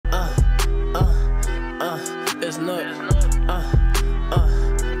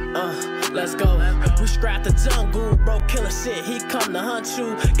We scrap the jungle, bro, killing shit. He come to hunt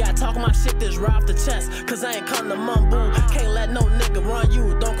you. Gotta talk my shit, this right off the chest. Cause I ain't come to mumble. Can't let no nigga run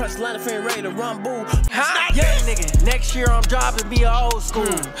you. Don't cross the line if you ain't ready to run, boo. Huh? Yeah, nigga. Next year I'm dropping be a old school.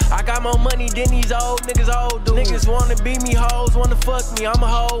 I got more money than these old niggas old dudes. Niggas wanna be me, hoes wanna fuck me. I'm a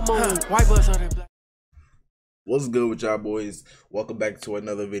whole moon. White bus on that black. What's good with y'all boys? Welcome back to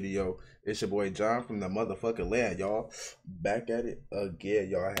another video. It's your boy John from the motherfucking land, y'all. Back at it again,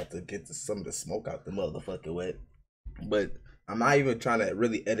 y'all. I have to get some of the smoke out the motherfucking wet. But I'm not even trying to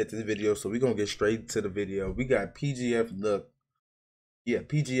really edit this video, so we're gonna get straight to the video. We got PGF Nook. Yeah,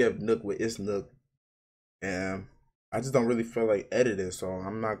 PGF Nook with its Nook. And I just don't really feel like editing, so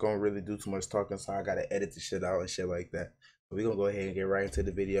I'm not gonna really do too much talking, so I gotta edit the shit out and shit like that. So we're gonna go ahead and get right into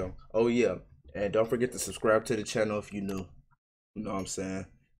the video. Oh yeah. And don't forget to subscribe to the channel if you new. You know what I'm saying?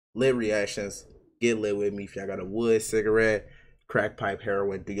 Lit reactions. Get lit with me. If y'all got a wood, cigarette, crack pipe,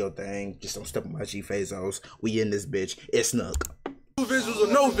 heroin, do your thing. Just don't step on my G-Fazos. We in this bitch. It's Nook. No visuals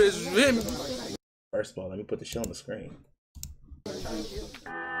or no visuals, you hear me? First of all, let me put the shit on the screen.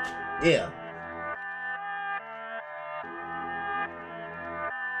 Yeah.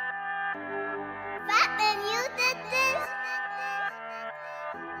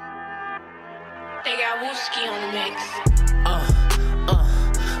 They got Wooski on the mix.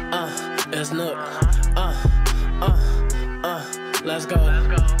 It's Nook. Let's go.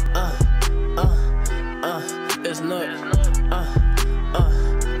 It's Nook.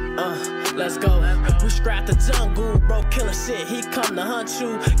 Let's go. We scrap the jungle, bro, killing shit. He come to hunt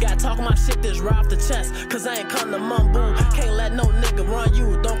you. Gotta talk my shit, this right off the chest. Cause I ain't come to mumble. Can't let no nigga run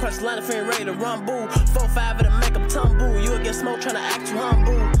you. Don't cross the line if you ain't ready to run, boo. 4-5 of them make them tumble. You'll get smoked trying to act you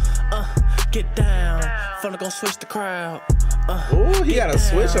humble. Get down. Finna gon' switch the crowd. Ooh, he got a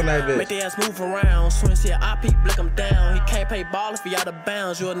switch on that bitch. Make the ass move around. Swing, see a IP, blick him down. He can't play ball if he out of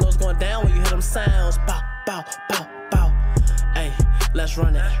bounds. You'll know it's going down when you hear them sounds. Bow, bow, bow, bow. Hey, let's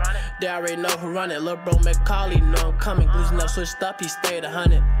run it. They already know who run it. Lil' bro make a call, he know I'm coming. Glizzy never switched up, he stayed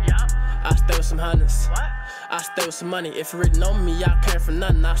 100. I stay with some hundreds. I stay with some money. If you really know me, y'all care for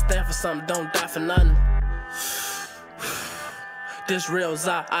nothing. I stand for something, don't die for nothing. This real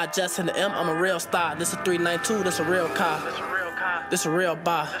Zah, I just hit the M, I'm a real star. This a 392, this a real car. This a real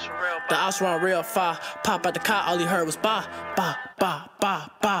bar. The house run real far. Pop out the car, all he heard was ba, ba, ba,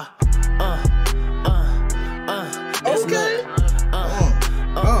 ba, ba. Okay.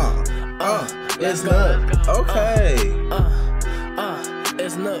 It's Nook. Okay.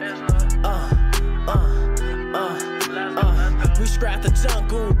 It's Nook. We scrap the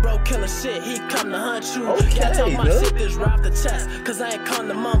jungle, bro, killing shit. He come to hunt you. Okay, gotta talk my Nook. shit, this right off the chest. Cause I ain't come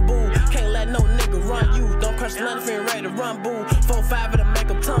to mumble. Can't let no nigga run you. Don't cross the line if you ain't ready to run, boo. 4-5 of them make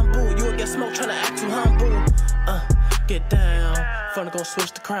them tumble. You'll get smoked trying to act you humble. Get down. Finna gon'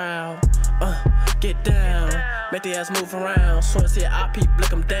 switch the crowd. Get down. Make the ass move around. Soon as he IP,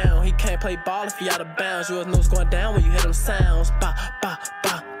 blick him down. He can't play ball if he out of bounds. You'll know it's going down when you hear them sounds. Ba, ba,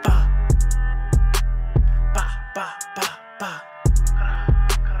 ba, ba. Ba, ba, ba, ba.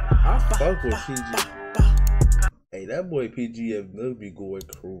 I fuck with PG. Hey, that boy PGF Nook be going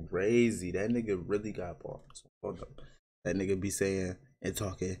crazy. That nigga really got bars. Hold up. That nigga be saying and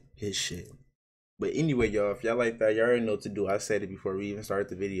talking his shit. But anyway, y'all, if y'all like that, y'all already know what to do. I said it before we even started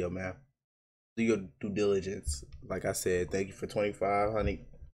the video, man. Do your due diligence. Like I said, thank you for 2,500.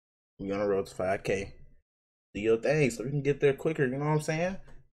 We on the road to 5K. Do your thing so we can get there quicker. You know what I'm saying?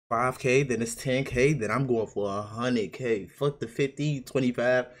 5K, then it's 10K, then I'm going for 100K. Fuck the 50,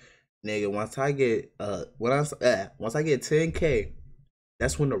 25. Nigga, once I get once I get 10K,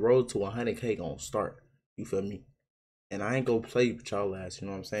 that's when the road to 100K gonna start. You feel me? And I ain't gonna play with y'all ass, you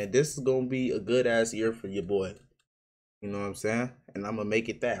know what I'm saying? This is gonna be a good ass year for your boy. You know what I'm saying? And I'm gonna make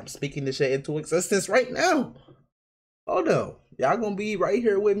it that. I'm speaking this shit into existence right now. Hold on. Y'all gonna be right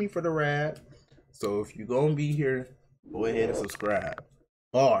here with me for the ride. So if you gonna be here, go ahead and subscribe.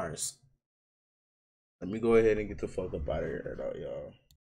 Bars. Let me go ahead and get the fuck up out of here, though, y'all.